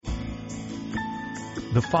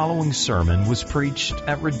The following sermon was preached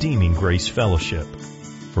at Redeeming Grace Fellowship.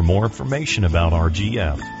 For more information about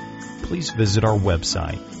RGF, please visit our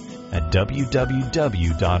website at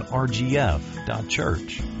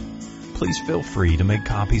www.rgf.church. Please feel free to make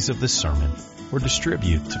copies of this sermon or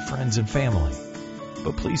distribute to friends and family.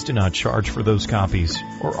 But please do not charge for those copies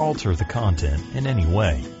or alter the content in any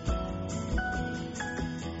way.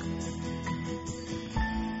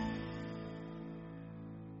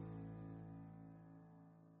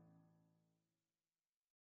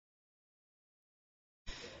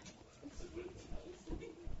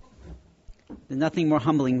 There's nothing more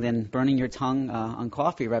humbling than burning your tongue on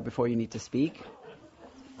coffee right before you need to speak.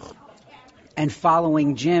 And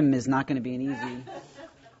following Jim is not going to be an easy.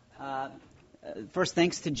 First,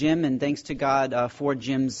 thanks to Jim and thanks to God for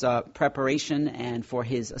Jim's preparation and for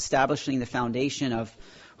his establishing the foundation of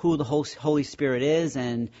who the Holy Spirit is,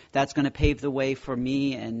 and that's going to pave the way for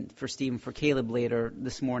me and for Steve and for Caleb later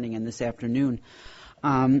this morning and this afternoon.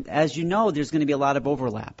 As you know, there's going to be a lot of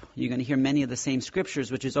overlap. You're going to hear many of the same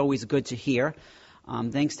scriptures, which is always good to hear.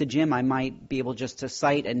 Thanks to Jim, I might be able just to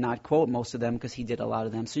cite and not quote most of them because he did a lot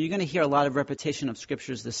of them. So you're going to hear a lot of repetition of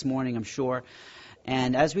scriptures this morning, I'm sure.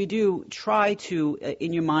 And as we do, try to,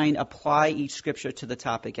 in your mind, apply each scripture to the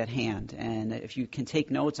topic at hand. And if you can take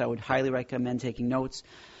notes, I would highly recommend taking notes.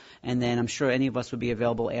 And then I'm sure any of us would be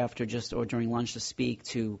available after or during lunch to speak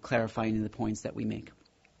to clarify any of the points that we make.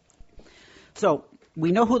 So,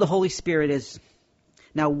 we know who the Holy Spirit is.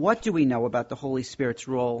 Now, what do we know about the Holy Spirit's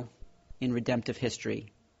role in redemptive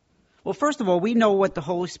history? Well, first of all, we know what the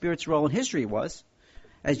Holy Spirit's role in history was.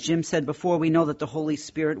 As Jim said before, we know that the Holy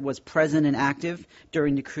Spirit was present and active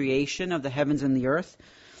during the creation of the heavens and the earth.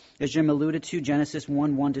 As Jim alluded to, Genesis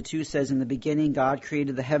 1:1-2 says, "In the beginning God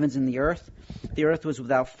created the heavens and the earth. The earth was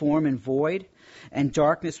without form and void, and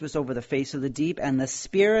darkness was over the face of the deep, and the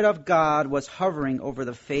Spirit of God was hovering over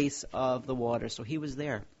the face of the water." So he was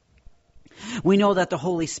there. We know that the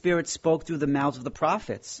Holy Spirit spoke through the mouths of the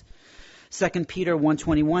prophets. 2 Peter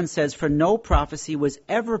 1:21 says, "For no prophecy was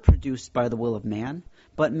ever produced by the will of man,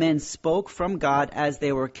 but men spoke from God as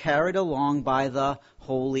they were carried along by the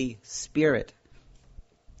Holy Spirit."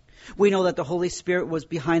 We know that the Holy Spirit was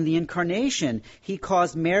behind the incarnation. He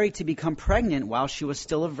caused Mary to become pregnant while she was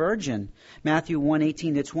still a virgin. Matthew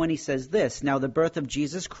 1:18-20 says this, "Now the birth of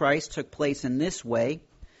Jesus Christ took place in this way.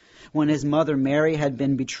 When his mother Mary had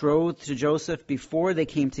been betrothed to Joseph before they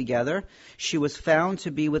came together, she was found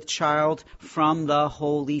to be with child from the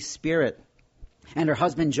Holy Spirit. And her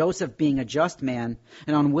husband Joseph, being a just man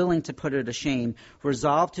and unwilling to put her to shame,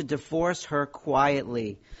 resolved to divorce her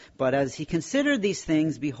quietly. But as he considered these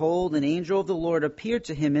things, behold, an angel of the Lord appeared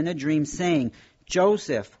to him in a dream, saying,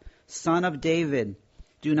 'Joseph, son of David,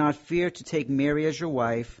 do not fear to take Mary as your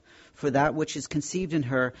wife, for that which is conceived in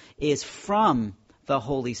her is from the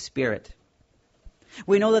Holy Spirit.'"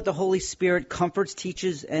 We know that the Holy Spirit comforts,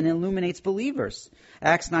 teaches, and illuminates believers.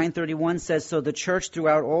 Acts 9:31 says, "So the church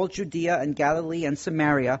throughout all Judea and Galilee and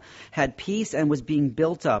Samaria had peace and was being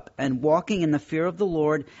built up, and walking in the fear of the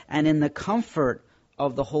Lord and in the comfort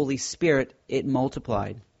of the Holy Spirit, it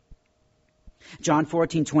multiplied." John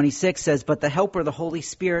 14:26 says, "But the Helper, the Holy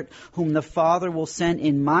Spirit, whom the Father will send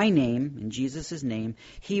in my name," in Jesus' name,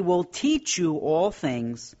 "he will teach you all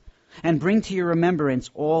things and bring to your remembrance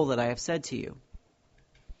all that I have said to you."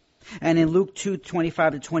 And in Luke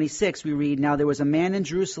 2:25-26 we read, "Now there was a man in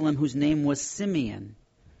Jerusalem whose name was Simeon.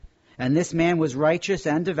 And this man was righteous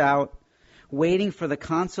and devout, waiting for the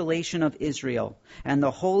consolation of Israel. And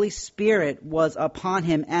the Holy Spirit was upon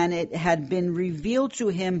him, and it had been revealed to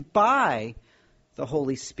him by the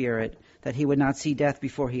Holy Spirit that he would not see death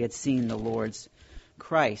before he had seen the Lord's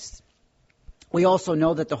Christ." We also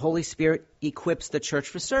know that the Holy Spirit equips the church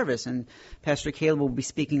for service, and Pastor Caleb will be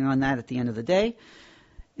speaking on that at the end of the day.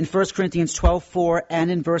 In 1 Corinthians 12:4 and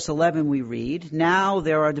in verse 11 we read, "Now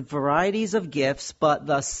there are varieties of gifts, but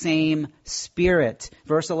the same Spirit."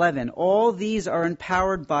 Verse 11, "All these are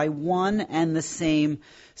empowered by one and the same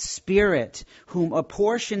Spirit, whom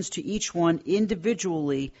apportions to each one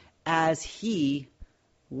individually as He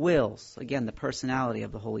wills." Again, the personality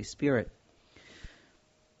of the Holy Spirit.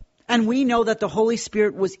 And we know that the Holy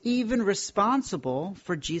Spirit was even responsible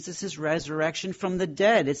for Jesus' resurrection from the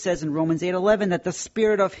dead. It says in Romans 8:11 that the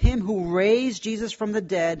Spirit of Him who raised Jesus from the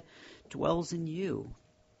dead dwells in you.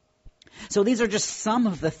 So these are just some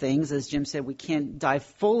of the things. As Jim said, we can't dive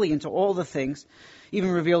fully into all the things, even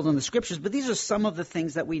revealed in the Scriptures, but these are some of the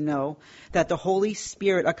things that we know that the Holy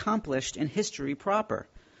Spirit accomplished in history proper.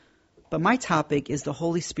 But my topic is the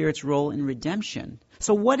Holy Spirit's role in redemption.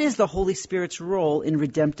 So what is the Holy Spirit's role in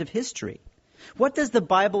redemptive history? What does the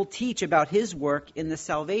Bible teach about His work in the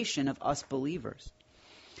salvation of us believers?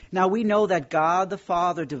 Now we know that God the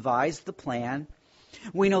Father devised the plan.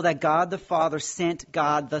 We know that God the Father sent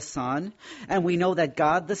God the Son. And we know that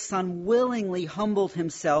God the Son willingly humbled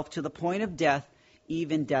himself to the point of death,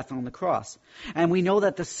 even death on the cross. And we know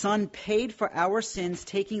that the Son paid for our sins,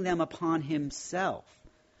 taking them upon himself.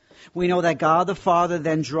 We know that God the Father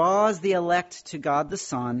then draws the elect to God the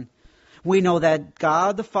Son. We know that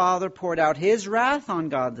God the Father poured out his wrath on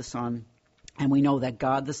God the Son. And we know that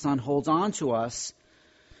God the Son holds on to us.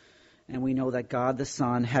 And we know that God the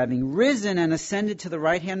Son, having risen and ascended to the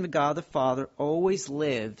right hand of God the Father, always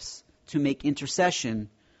lives to make intercession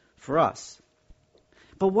for us.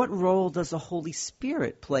 But what role does the Holy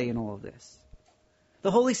Spirit play in all of this?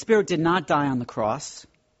 The Holy Spirit did not die on the cross.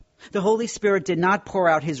 The Holy Spirit did not pour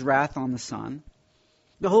out his wrath on the Son.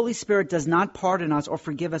 The Holy Spirit does not pardon us or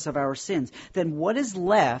forgive us of our sins. Then what is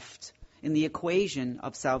left in the equation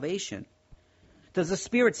of salvation? Does the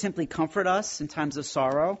Spirit simply comfort us in times of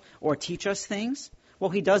sorrow or teach us things? Well,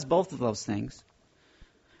 he does both of those things.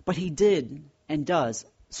 But he did and does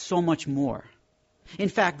so much more. In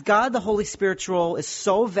fact, God the Holy Spirit's role is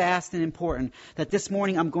so vast and important that this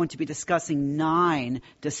morning I'm going to be discussing 9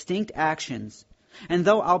 distinct actions. And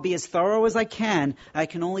though I'll be as thorough as I can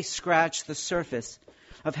only scratch the surface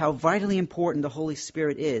of how vitally important the Holy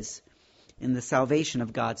Spirit is in the salvation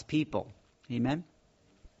of God's people. Amen?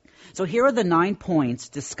 So here are the 9 points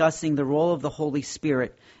discussing the role of the Holy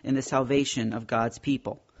Spirit in the salvation of God's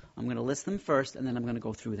people. I'm going to list them first, and then I'm going to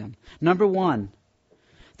go through them. Number 1,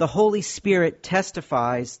 the Holy Spirit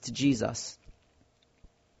testifies to Jesus.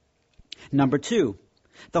 Number 2,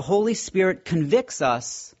 the Holy Spirit convicts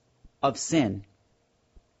us of sin.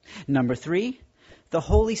 Number 3, the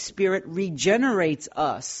Holy Spirit regenerates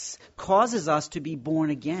us, causes us to be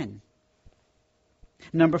born again.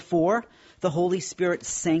 Number 4, the Holy Spirit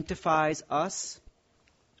sanctifies us.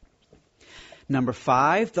 Number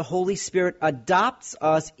 5, the Holy Spirit adopts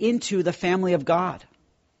us into the family of God.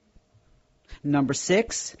 Number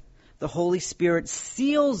 6, the Holy Spirit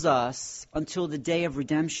seals us until the day of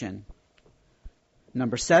redemption.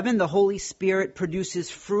 Number 7, the Holy Spirit produces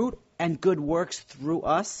fruit and good works through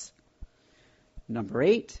us. Number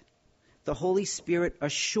 8, the Holy Spirit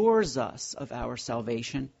assures us of our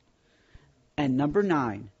salvation. And number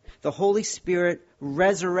 9, the Holy Spirit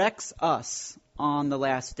resurrects us on the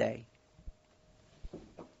last day.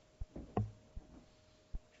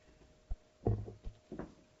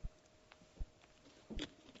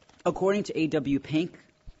 According to A.W. Pink,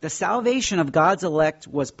 the salvation of God's elect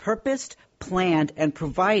was purposed, planned, and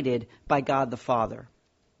provided by God the Father.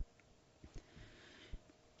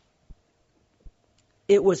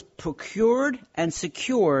 It was procured and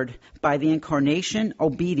secured by the incarnation,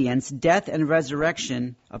 obedience, death, and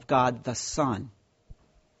resurrection of God the Son.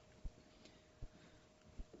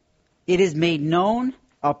 It is made known,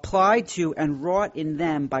 applied to, and wrought in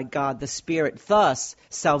them by God the Spirit. Thus,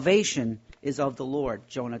 salvation is of the Lord.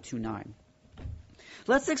 Jonah 2:9.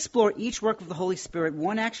 Let's explore each work of the Holy Spirit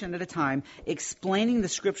one action at a time, explaining the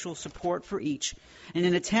scriptural support for each, in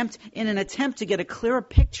an attempt to get a clearer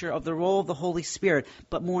picture of the role of the Holy Spirit,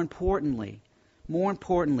 but more importantly,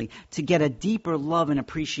 to get a deeper love and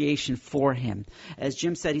appreciation for him. As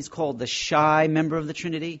Jim said, he's called the shy member of the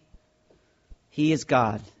Trinity. He is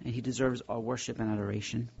God, and he deserves our worship and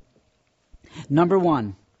adoration. Number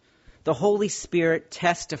 1, the Holy Spirit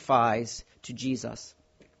testifies to Jesus.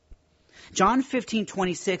 John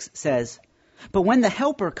 15:26 says, "But when the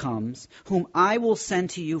Helper comes, whom I will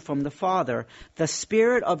send to you from the Father, the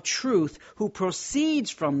Spirit of truth who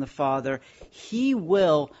proceeds from the Father, he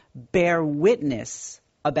will bear witness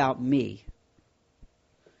about me."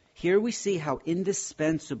 Here we see how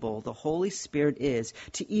indispensable the Holy Spirit is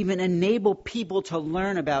to even enable people to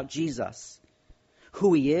learn about Jesus,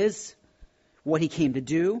 who he is, what he came to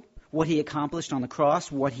do, what he accomplished on the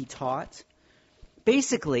cross, what he taught.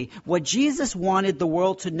 Basically, what Jesus wanted the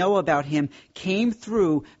world to know about him came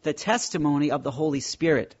through the testimony of the Holy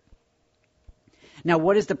Spirit. Now,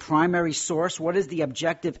 what is the primary source? What is the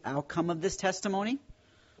objective outcome of this testimony?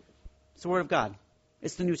 It's the Word of God.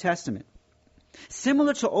 It's the New Testament.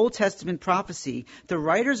 Similar to Old Testament prophecy, the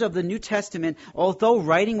writers of the New Testament, although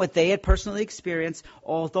writing what they had personally experienced,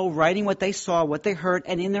 although writing what they saw, what they heard,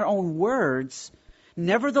 and in their own words,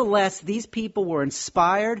 nevertheless, these people were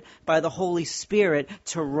inspired by the Holy Spirit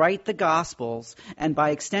to write the Gospels and,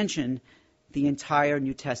 by extension, the entire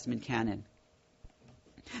New Testament canon.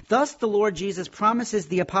 Thus, the Lord Jesus promises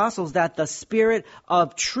the apostles that the Spirit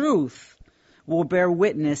of truth will bear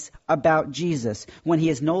witness about Jesus when he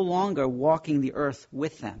is no longer walking the earth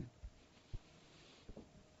with them.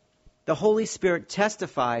 The Holy Spirit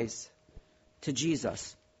testifies to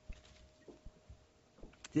Jesus.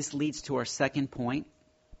 This leads to our second point.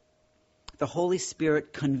 The Holy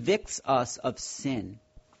Spirit convicts us of sin.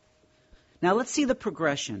 Now let's see the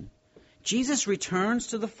progression. Jesus returns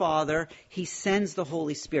to the Father. He sends the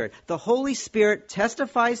Holy Spirit. The Holy Spirit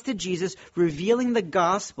testifies to Jesus, revealing the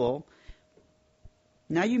gospel.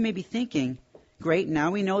 Now you may be thinking, great,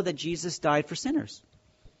 now we know that Jesus died for sinners.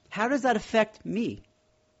 How does that affect me?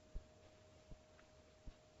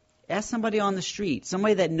 Ask somebody on the street,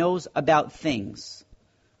 somebody that knows about things.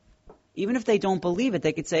 Even if they don't believe it,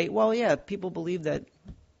 they could say, well, yeah, people believe that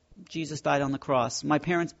Jesus died on the cross. My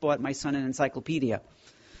parents bought my son an encyclopedia.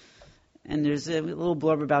 And there's a little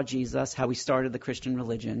blurb about Jesus, how he started the Christian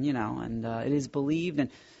religion, and it is believed.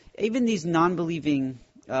 And even these non-believing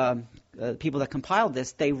people that compiled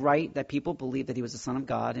this, they write that people believe that he was the Son of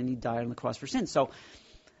God and he died on the cross for sin. So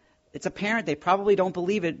it's apparent they probably don't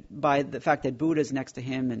believe it by the fact that Buddha's next to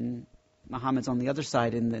him and Muhammad's on the other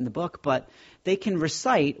side in the book, but they can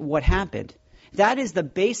recite what happened. That is the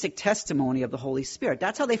basic testimony of the Holy Spirit.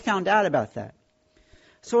 That's how they found out about that.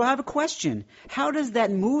 So I have a question. How does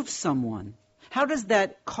that move someone? How does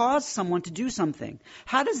that cause someone to do something?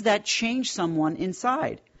 How does that change someone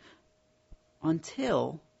inside?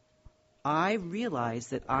 Until I realize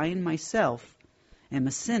that I in myself am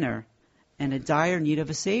a sinner and a dire need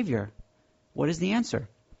of a Savior. What is the answer?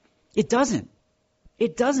 It doesn't.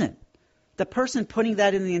 It doesn't. The person putting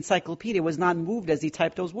that in the encyclopedia was not moved as he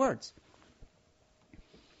typed those words.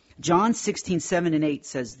 John 16:7 and 8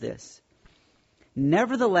 says this.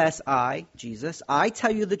 Nevertheless, I, Jesus, I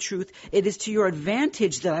tell you the truth, it is to your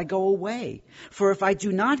advantage that I go away. For if I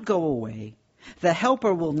do not go away, the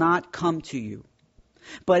Helper will not come to you.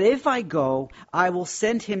 But if I go, I will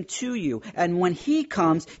send him to you. And when he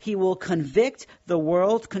comes, he will convict the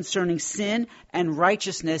world concerning sin and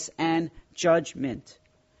righteousness and judgment.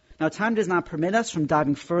 Now, time does not permit us from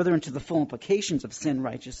diving further into the full implications of sin,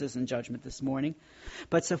 righteousness, and judgment this morning.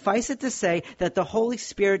 But suffice it to say that the Holy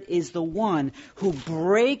Spirit is the one who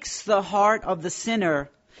breaks the heart of the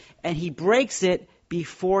sinner, and he breaks it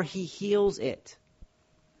before he heals it.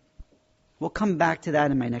 We'll come back to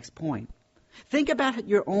that in my next point. Think about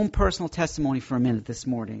your own personal testimony for a minute this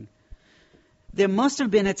morning. There must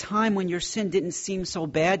have been a time when your sin didn't seem so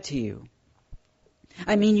bad to you.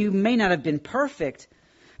 I mean, you may not have been perfect,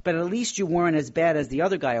 but at least you weren't as bad as the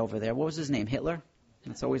other guy over there. What was his name? Hitler?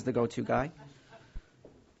 That's always the go-to guy.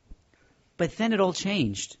 But then it all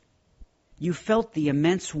changed. You felt the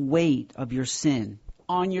immense weight of your sin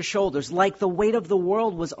on your shoulders, like the weight of the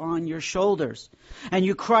world was on your shoulders. And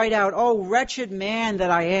you cried out, "Oh, wretched man that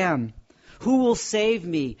I am, who will save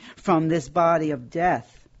me from this body of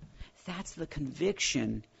death?" That's the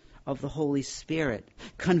conviction of the Holy Spirit,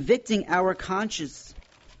 convicting our conscience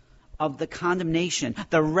of the condemnation,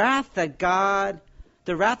 the wrath of God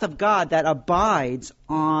that abides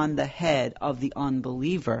on the head of the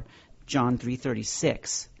unbeliever. John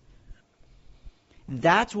 3:36.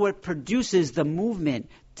 That's what produces the movement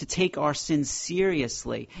to take our sins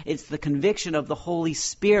seriously. It's the conviction of the Holy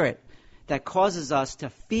Spirit that causes us to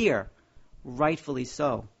fear, rightfully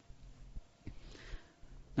so.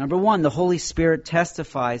 Number one, the Holy Spirit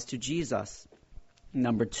testifies to Jesus.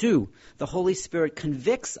 Number two, the Holy Spirit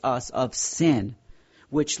convicts us of sin,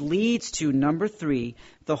 which leads to, number three,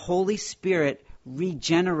 the Holy Spirit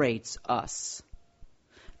regenerates us.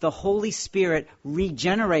 The Holy Spirit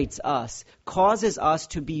regenerates us, causes us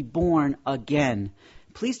to be born again.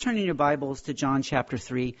 Please turn in your Bibles to John chapter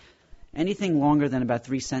 3. Anything longer than about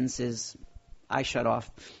 3 sentences, I shut off.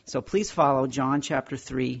 So please follow John chapter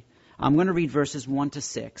 3. I'm going to read verses 1 to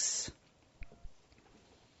 6.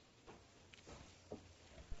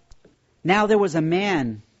 Now there was a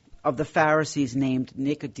man of the Pharisees named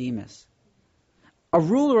Nicodemus, a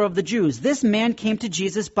ruler of the Jews. This man came to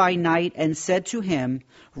Jesus by night and said to him,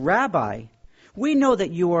 "Rabbi, we know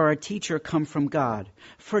that you are a teacher come from God,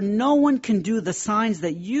 for no one can do the signs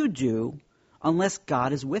that you do unless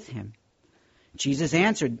God is with him." Jesus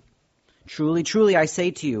answered, "Truly, truly, I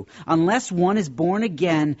say to you, unless one is born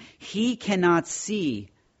again, he cannot see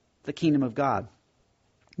the kingdom of God."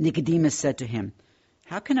 Nicodemus said to him,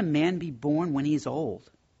 "How can a man be born when he is old?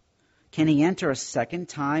 Can he enter a second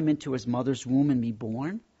time into his mother's womb and be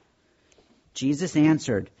born?" Jesus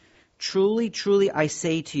answered, "Truly, truly, I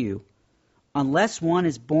say to you, unless one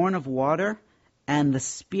is born of water and the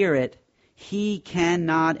Spirit, he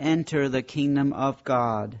cannot enter the kingdom of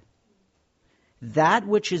God. That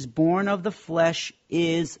which is born of the flesh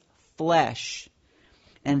is flesh,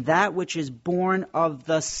 and that which is born of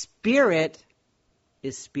the Spirit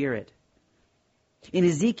is spirit." In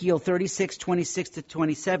Ezekiel 36:26 to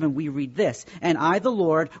 27, we read this, "And I, the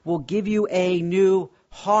Lord, will give you a new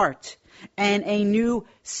heart, and a new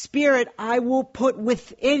spirit I will put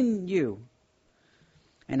within you.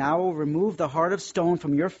 And I will remove the heart of stone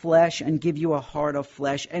from your flesh and give you a heart of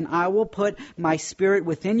flesh. And I will put my spirit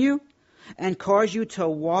within you and cause you to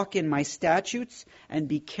walk in my statutes and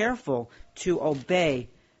be careful to obey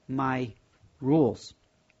my rules.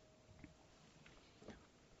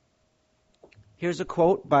 Here's a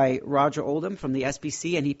quote by Roger Oldham from the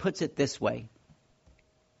SBC, and he puts it this way.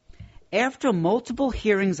 After multiple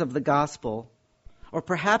hearings of the gospel, or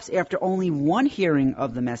perhaps after only one hearing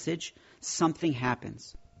of the message, something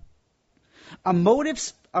happens. A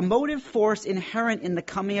motive force inherent in the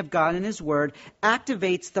coming of God and His Word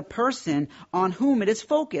activates the person on whom it is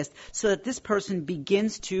focused so that this person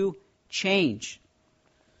begins to change.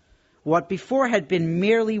 What before had been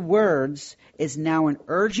merely words is now an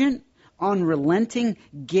urgent, unrelenting,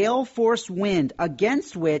 gale-force wind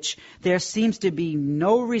against which there seems to be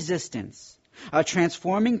no resistance, a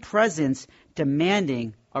transforming presence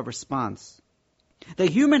demanding a response. The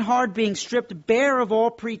human heart, being stripped bare of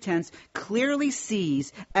all pretense, clearly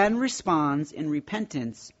sees and responds in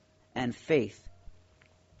repentance and faith.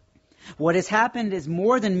 What has happened is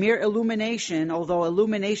more than mere illumination, although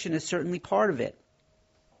illumination is certainly part of it.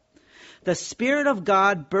 The Spirit of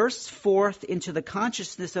God bursts forth into the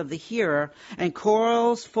consciousness of the hearer and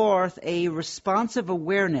calls forth a responsive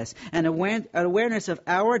awareness, an awareness of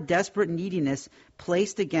our desperate neediness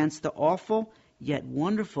placed against the awful yet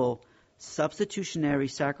wonderful substitutionary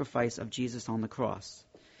sacrifice of Jesus on the cross.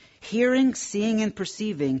 Hearing, seeing, and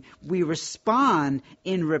perceiving, we respond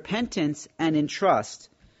in repentance and in trust.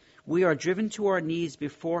 We are driven to our knees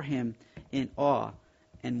before Him in awe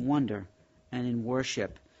and wonder and in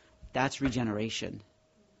worship. That's regeneration.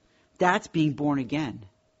 That's being born again.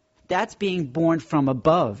 That's being born from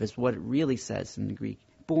above, is what it really says in the Greek.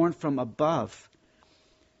 Born from above.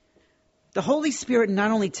 The Holy Spirit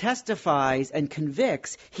not only testifies and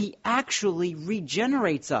convicts, He actually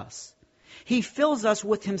regenerates us. He fills us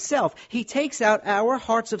with Himself. He takes out our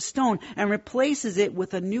hearts of stone and replaces it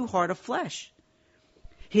with a new heart of flesh.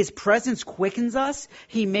 His presence quickens us.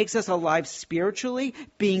 He makes us alive spiritually,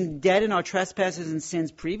 being dead in our trespasses and sins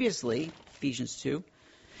previously, Ephesians 2.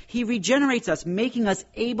 He regenerates us, making us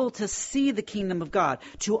able to see the kingdom of God,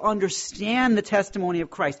 to understand the testimony of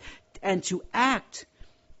Christ, and to act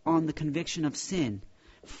on the conviction of sin.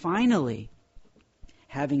 Finally,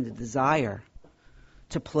 having the desire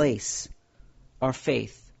to place our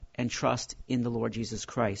faith and trust in the Lord Jesus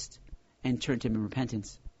Christ and turn to Him in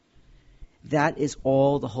repentance. That is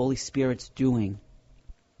all the Holy Spirit's doing.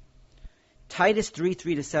 Titus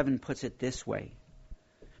 3:3-7 puts it this way.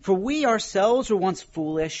 For we ourselves were once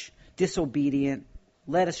foolish, disobedient,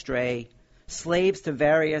 led astray, slaves to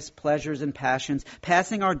various pleasures and passions,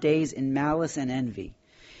 passing our days in malice and envy,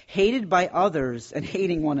 hated by others and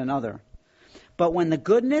hating one another. But when the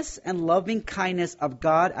goodness and loving kindness of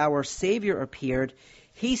God our Savior appeared,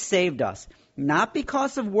 He saved us, not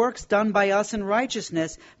because of works done by us in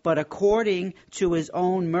righteousness, but according to His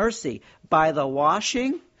own mercy, by the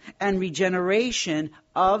washing and regeneration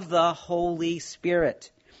of the Holy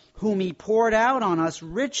Spirit, whom He poured out on us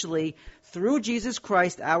richly through Jesus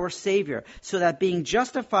Christ our Savior, so that being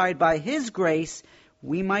justified by His grace,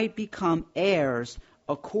 we might become heirs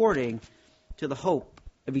according to the hope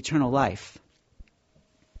of eternal life.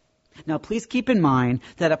 Now, please keep in mind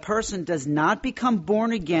that a person does not become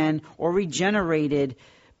born again or regenerated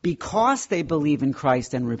because they believe in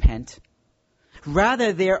Christ and repent.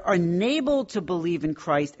 Rather, they are enabled to believe in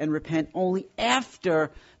Christ and repent only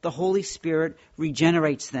after the Holy Spirit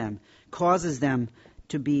regenerates them, causes them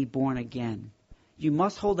to be born again. You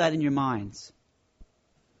must hold that in your minds.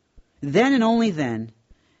 Then and only then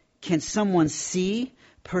can someone see,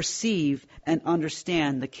 perceive, and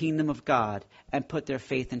understand the kingdom of God and put their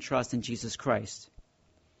faith and trust in Jesus Christ.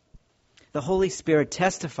 The Holy Spirit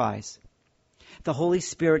testifies. The Holy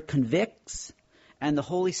Spirit convicts. And the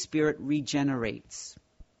Holy Spirit regenerates.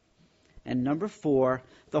 And number 4,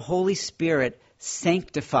 the Holy Spirit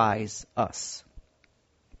sanctifies us.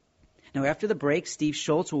 Now, after the break, Steve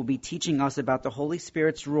Schultz will be teaching us about the Holy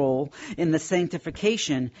Spirit's role in the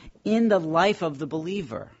sanctification in the life of the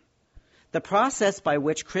believer. The process by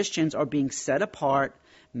which Christians are being set apart,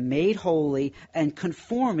 made holy, and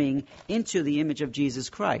conforming into the image of Jesus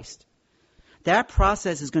Christ. That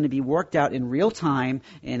process is going to be worked out in real time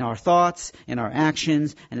in our thoughts, in our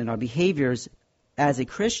actions, and in our behaviors as a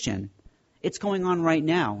Christian. It's going on right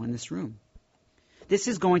now in this room. This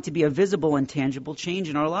is going to be a visible and tangible change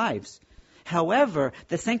in our lives. However,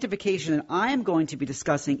 the sanctification that I am going to be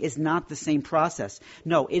discussing is not the same process.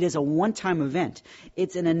 No, it is a one-time event.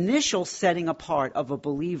 It's an initial setting apart of a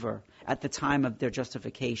believer at the time of their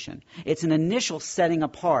justification. It's an initial setting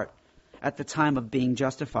apart at the time of being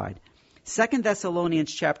justified. 2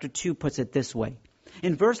 Thessalonians chapter 2 puts it this way.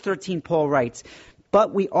 In verse 13, Paul writes,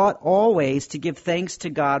 "But we ought always to give thanks to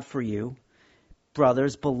God for you,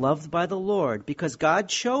 brothers, beloved by the Lord, because God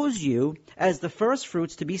chose you as the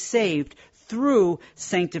firstfruits to be saved through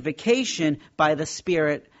sanctification by the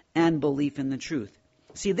Spirit and belief in the truth."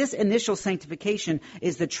 See, this initial sanctification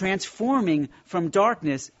is the transforming from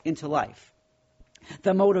darkness into life.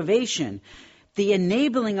 The motivation, the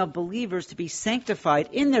enabling of believers to be sanctified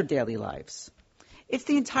in their daily lives. It's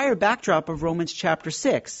the entire backdrop of Romans chapter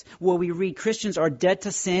 6, where we read Christians are dead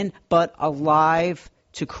to sin but alive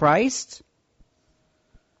to Christ.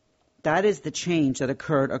 That is the change that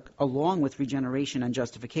occurred along with regeneration and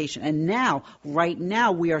justification. And now, right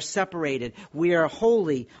now, we are separated. We are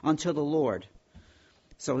holy unto the Lord.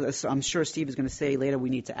 So I'm sure Steve is going to say later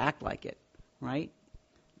we need to act like it, right?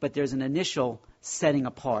 But there's an initial setting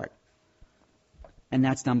apart, and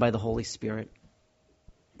that's done by the Holy Spirit.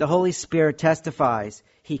 The Holy Spirit testifies,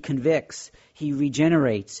 He convicts, He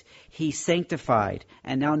regenerates, He sanctified.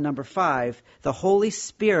 And now number 5, the Holy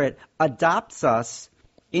Spirit adopts us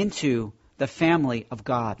into the family of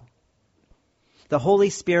God. The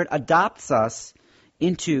Holy Spirit adopts us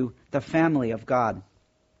into the family of God.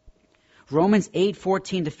 Romans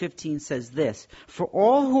 8:14-15 says this, "For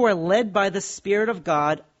all who are led by the Spirit of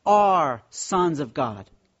God are sons of God.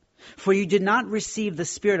 For you did not receive the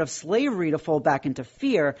spirit of slavery to fall back into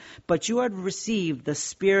fear, but you had received the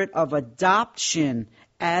spirit of adoption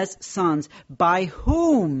as sons, by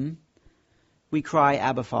whom we cry,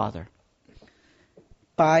 Abba, Father."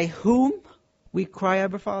 By whom we cry,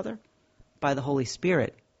 Abba, Father? By the Holy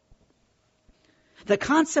Spirit. The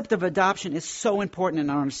concept of adoption is so important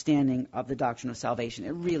in our understanding of the doctrine of salvation.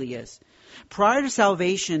 It really is. Prior to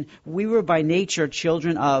salvation, we were by nature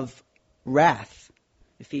children of wrath.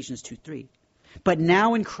 Ephesians 2:3. But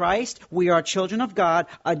now in Christ, we are children of God,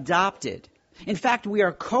 adopted. In fact, we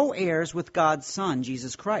are co-heirs with God's Son,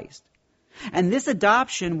 Jesus Christ. And this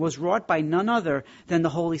adoption was wrought by none other than the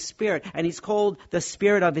Holy Spirit. And He's called the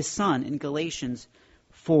Spirit of His Son in Galatians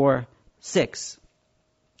 4:6.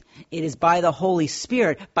 It is by the Holy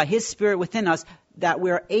Spirit, by His Spirit within us, that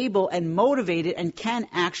we are able and motivated and can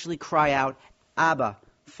actually cry out, Abba,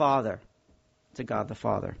 Father, to God the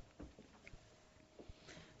Father.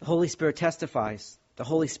 The Holy Spirit testifies. The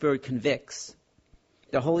Holy Spirit convicts.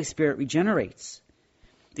 The Holy Spirit regenerates.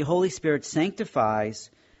 The Holy Spirit sanctifies.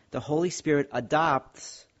 The Holy Spirit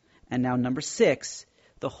adopts. And now number 6,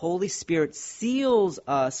 the Holy Spirit seals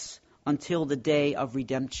us until the day of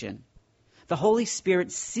redemption. The Holy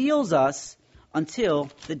Spirit seals us until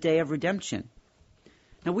the day of redemption.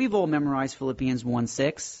 Now, we've all memorized Philippians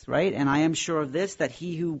 1:6, right? And I am sure of this, that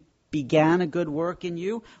He who began a good work in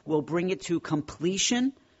you will bring it to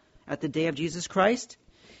completion at the day of Jesus Christ.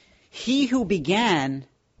 He who began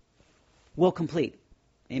will complete.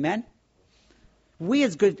 Amen? We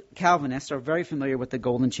as good Calvinists are very familiar with the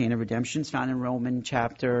golden chain of redemption found in Romans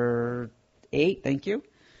chapter 8. Thank you.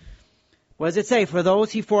 What does it say? For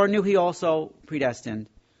those He foreknew, He also predestined.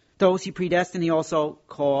 Those He predestined, He also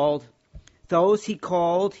called. Those He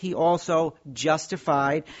called, He also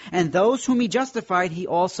justified. And those whom He justified, He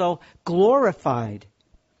also glorified.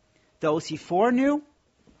 Those He foreknew,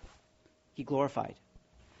 He glorified.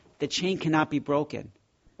 The chain cannot be broken.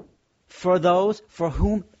 For those for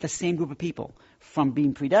whom the same group of people, from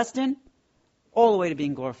being predestined all the way to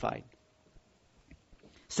being glorified.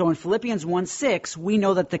 So in Philippians 1:6, we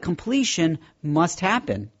know that the completion must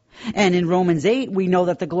happen. And in Romans 8, we know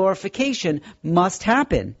that the glorification must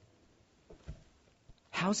happen.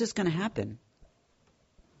 How's this going to happen?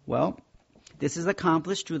 Well, this is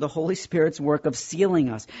accomplished through the Holy Spirit's work of sealing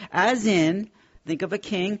us. As in, think of a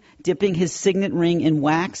king dipping his signet ring in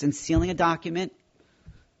wax and sealing a document.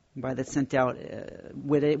 By that sent out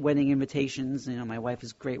wedding invitations. You know, my wife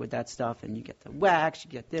is great with that stuff. And you get the wax,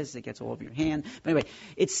 you get this, it gets all over your hand. But anyway,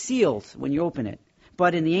 it's sealed when you open it.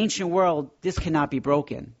 But in the ancient world, this cannot be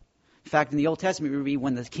broken. In fact, in the Old Testament, we read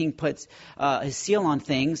when the king puts his seal on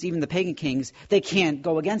things, even the pagan kings, they can't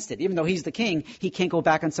go against it. Even though he's the king, he can't go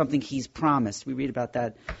back on something he's promised. We read about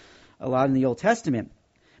that a lot in the Old Testament.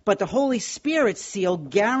 But the Holy Spirit's seal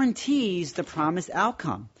guarantees the promised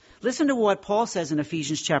outcome. Listen to what Paul says in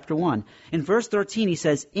Ephesians chapter 1. In verse 13, he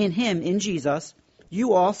says, "In Him, in Jesus,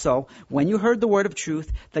 you also, when you heard the word of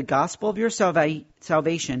truth, the gospel of your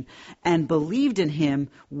salvation, and believed in Him,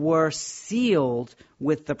 were sealed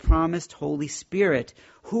with the promised Holy Spirit,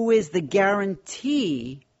 who is the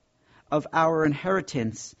guarantee of our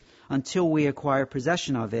inheritance until we acquire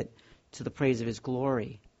possession of it to the praise of His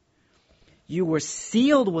glory." You were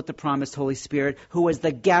sealed with the promised Holy Spirit, who is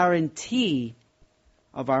the guarantee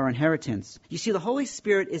of our inheritance. You see, the Holy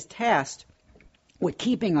Spirit is tasked with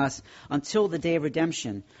keeping us until the day of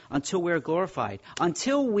redemption, until we are glorified,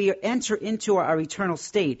 until we enter into our eternal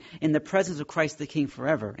state in the presence of Christ the King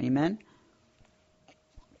forever. Amen?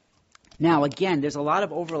 Now, again, there's a lot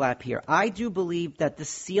of overlap here. I do believe that the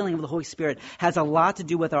sealing of the Holy Spirit has a lot to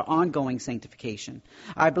do with our ongoing sanctification.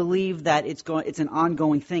 I believe that it's an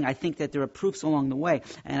ongoing thing. I think that there are proofs along the way,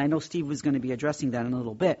 and I know Steve was going to be addressing that in a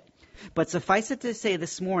little bit. But suffice it to say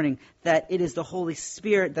this morning that it is the Holy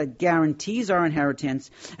Spirit that guarantees our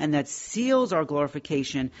inheritance and that seals our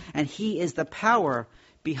glorification, and He is the power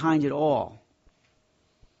behind it all.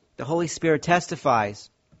 The Holy Spirit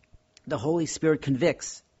testifies. The Holy Spirit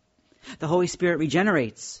convicts. The Holy Spirit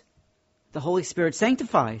regenerates. The Holy Spirit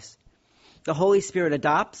sanctifies. The Holy Spirit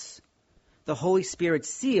adopts. The Holy Spirit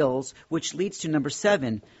seals, which leads to number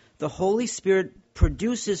 7. The Holy Spirit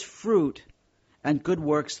produces fruit and good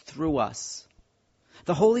works through us.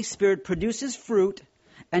 The Holy Spirit produces fruit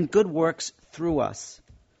and good works through us.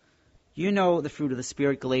 You know the fruit of the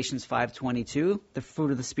Spirit, Galatians 5:22. The fruit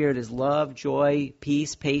of the Spirit is love, joy,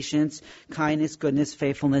 peace, patience, kindness, goodness,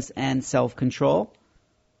 faithfulness, and self-control.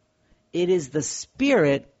 It is the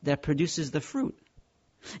Spirit that produces the fruit.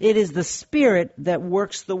 It is the Spirit that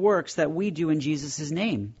works the works that we do in Jesus'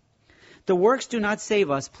 name. The works do not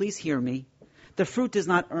save us, please hear me. The fruit does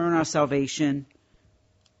not earn our salvation.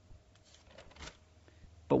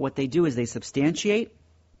 But what they do is they substantiate,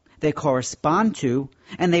 they correspond to,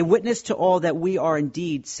 and they witness to all that we are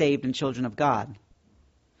indeed saved and children of God.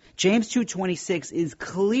 James 2:26 is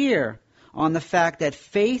clear on the fact that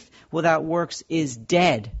faith without works is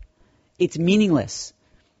dead. It's meaningless.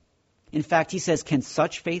 In fact, he says, can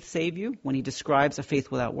such faith save you? When he describes a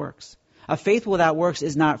faith without works. A faith without works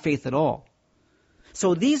is not faith at all.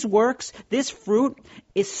 So these works, this fruit,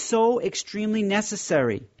 is so extremely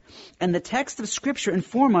necessary. And the texts of Scripture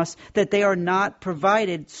inform us that they are not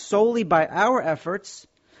provided solely by our efforts,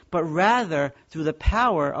 but rather through the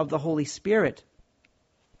power of the Holy Spirit.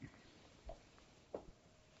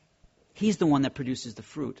 He's the one that produces the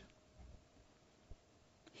fruit.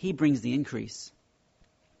 He brings the increase.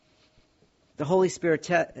 The Holy Spirit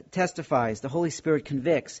testifies. The Holy Spirit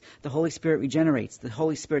convicts. The Holy Spirit regenerates. The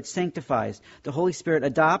Holy Spirit sanctifies. The Holy Spirit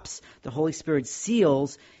adopts. The Holy Spirit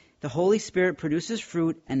seals. The Holy Spirit produces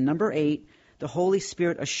fruit. And number 8, the Holy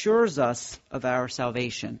Spirit assures us of our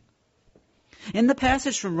salvation. In the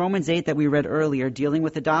passage from Romans 8 that we read earlier, dealing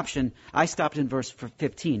with adoption, I stopped in verse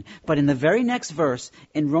 15. But in the very next verse,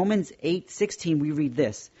 in Romans 8:16, we read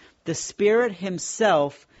this. The Spirit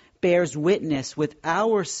Himself bears witness with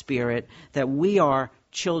our spirit that we are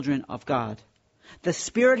children of God. The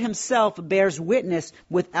Spirit Himself bears witness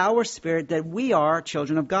with our spirit that we are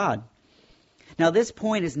children of God. Now, this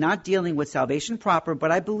point is not dealing with salvation proper,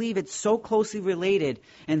 but I believe it's so closely related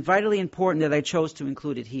and vitally important that I chose to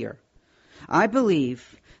include it here. I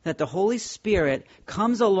believe that the Holy Spirit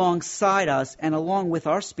comes alongside us and along with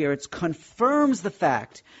our spirits confirms the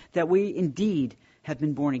fact that we indeed have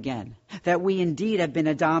been born again, that we indeed have been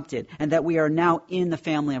adopted, and that we are now in the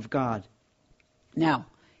family of God. Now,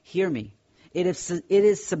 hear me. It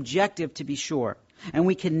is subjective to be sure, and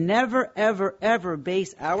we can never, ever, ever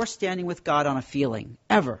base our standing with God on a feeling,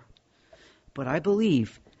 ever. But I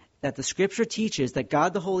believe that the Scripture teaches that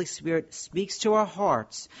God the Holy Spirit speaks to our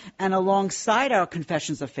hearts, and alongside our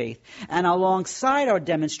confessions of faith, and alongside our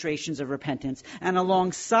demonstrations of repentance, and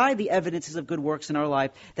alongside the evidences of good works in our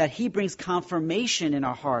life, that He brings confirmation in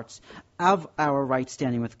our hearts of our right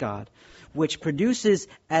standing with God, which produces,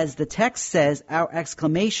 as the text says, our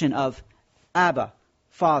exclamation of, Abba,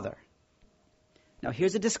 Father. Now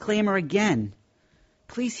here's a disclaimer again.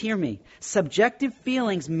 Please hear me. Subjective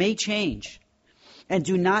feelings may change and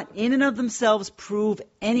do not in and of themselves prove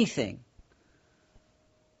anything.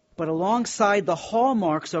 But alongside the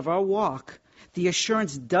hallmarks of our walk, the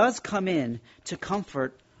assurance does come in to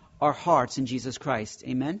comfort our hearts in Jesus Christ.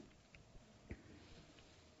 Amen?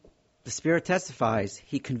 The Spirit testifies,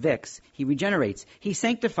 He convicts, He regenerates, He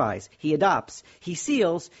sanctifies, He adopts, He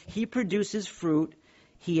seals, He produces fruit,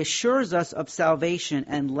 He assures us of salvation,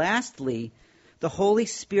 and lastly, the Holy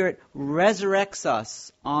Spirit resurrects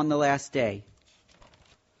us on the last day.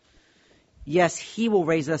 Yes, He will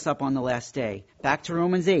raise us up on the last day. Back to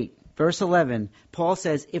Romans 8, verse 11. Paul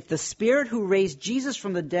says, if the Spirit who raised Jesus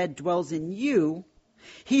from the dead dwells in you,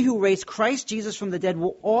 He who raised Christ Jesus from the dead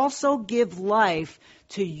will also give life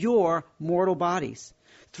to your mortal bodies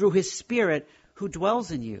through His Spirit who dwells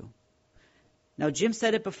in you. Now, Jim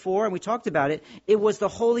said it before, and we talked about it. It was the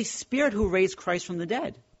Holy Spirit who raised Christ from the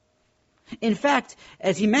dead. In fact,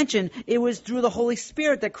 as he mentioned, it was through the Holy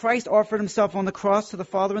Spirit that Christ offered himself on the cross to the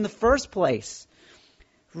Father in the first place.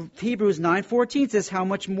 Hebrews 9:14 says, how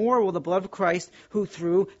much more will the blood of Christ, who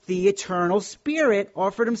through the eternal Spirit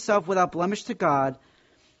offered himself without blemish to God,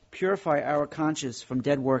 purify our conscience from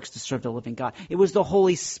dead works to serve the living God. It was the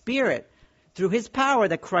Holy Spirit, through his power,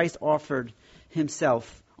 that Christ offered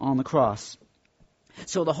himself on the cross.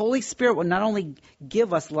 So the Holy Spirit will not only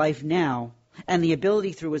give us life now and the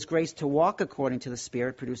ability through his grace to walk according to the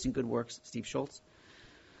Spirit, producing good works, Steve Schultz,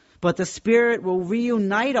 but the Spirit will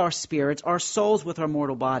reunite our spirits, our souls, with our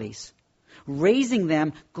mortal bodies, raising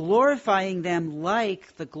them, glorifying them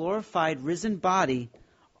like the glorified risen body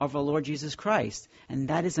of our Lord Jesus Christ. And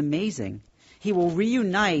that is amazing. He will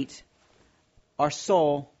reunite our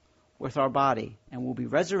soul with our body, and we'll be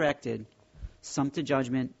resurrected, some to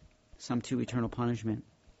judgment, some to eternal punishment.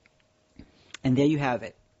 And there you have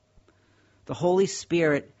it. The Holy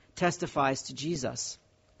Spirit testifies to Jesus.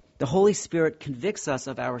 The Holy Spirit convicts us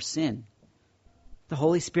of our sin. The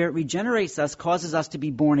Holy Spirit regenerates us, causes us to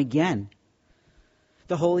be born again.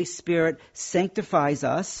 The Holy Spirit sanctifies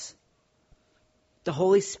us. The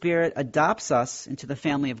Holy Spirit adopts us into the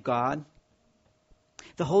family of God.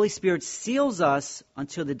 The Holy Spirit seals us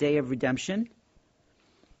until the day of redemption.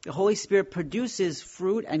 The Holy Spirit produces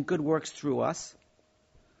fruit and good works through us.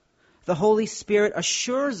 The Holy Spirit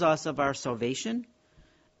assures us of our salvation.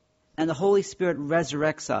 And the Holy Spirit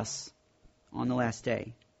resurrects us on the last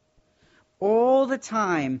day. All the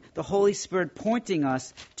time, the Holy Spirit pointing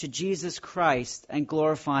us to Jesus Christ and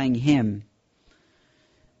glorifying him.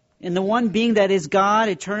 In the one being that is God,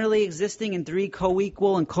 eternally existing in three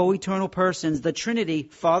co-equal and co-eternal persons, the Trinity,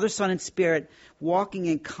 Father, Son, and Spirit, walking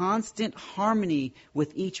in constant harmony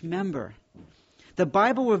with each member. The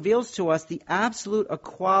Bible reveals to us the absolute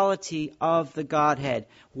equality of the Godhead,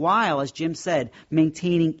 while, as Jim said,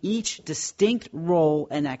 maintaining each distinct role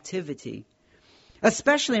and activity,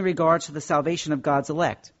 especially in regards to the salvation of God's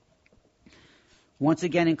elect. Once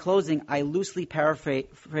again, in closing, I loosely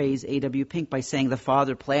paraphrase A.W. Pink by saying the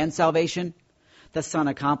Father planned salvation, the Son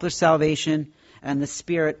accomplished salvation, and the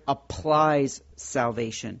Spirit applies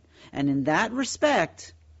salvation. And in that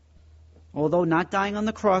respect, although not dying on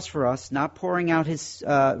the cross for us, not pouring out his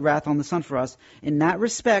wrath on the Son for us, in that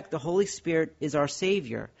respect, the Holy Spirit is our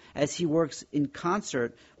Savior, as he works in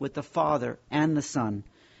concert with the Father and the Son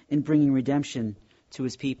in bringing redemption to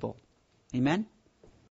his people. Amen?